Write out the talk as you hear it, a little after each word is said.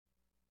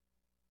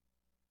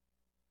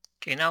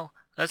Okay, now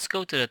let's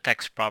go to the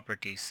text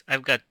properties.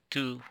 I've got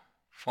two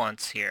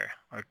fonts here,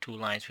 or two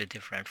lines with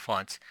different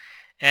fonts.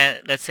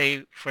 And let's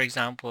say, for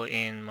example,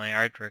 in my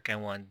artwork, I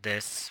want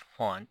this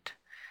font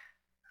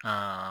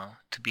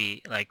to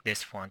be like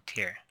this font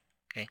here.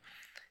 Okay,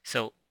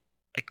 so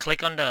I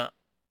click on the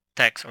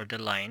text or the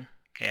line.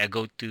 Okay, I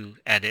go to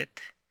Edit,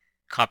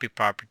 Copy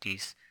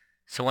Properties.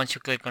 So once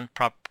you click on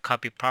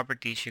Copy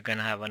Properties, you're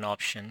gonna have an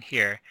option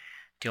here.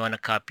 Do you want to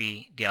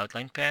copy the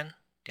outline pen,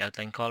 the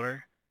outline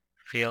color,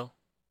 fill,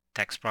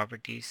 text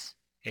properties?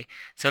 Okay,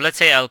 so let's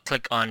say I'll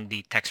click on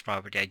the text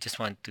property. I just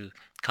want to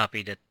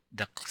copy the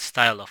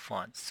style of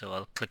font. So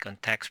I'll click on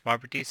text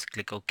properties,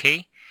 click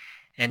OK,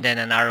 and then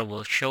an arrow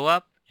will show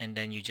up, and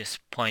then you just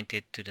point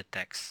it to the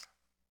text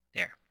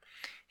there.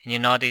 And you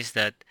notice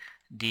that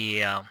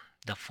the uh,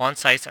 the font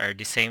size are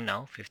the same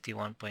now,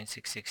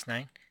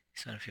 51.669.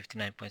 This one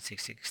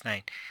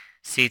 59.669.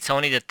 See, it's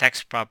only the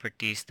text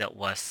properties that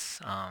was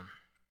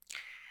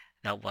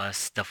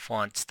the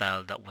font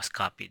style that was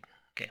copied.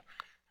 Okay,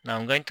 now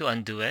I'm going to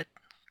undo it.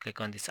 Click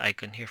on this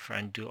icon here for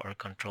undo, or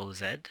Control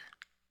Z.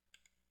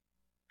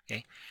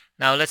 Okay,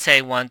 now let's say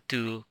I want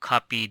to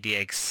copy the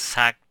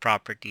exact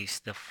properties,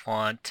 the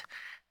font,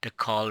 the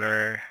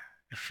color,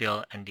 the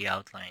fill, and the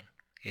outline.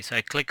 Okay, so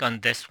I click on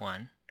this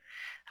one.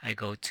 I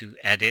go to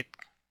Edit,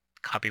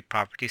 Copy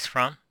Properties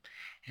From,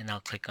 and I'll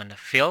click on the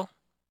fill,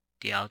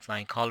 the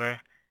outline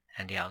color,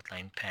 and the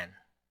outline pen,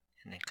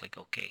 and then click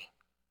OK.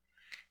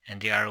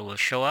 And the arrow will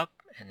show up,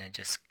 and then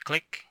just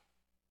click,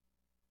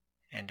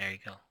 and there you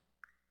go.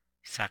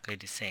 Exactly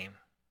the same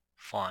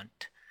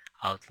font,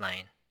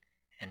 outline,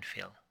 and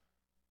fill.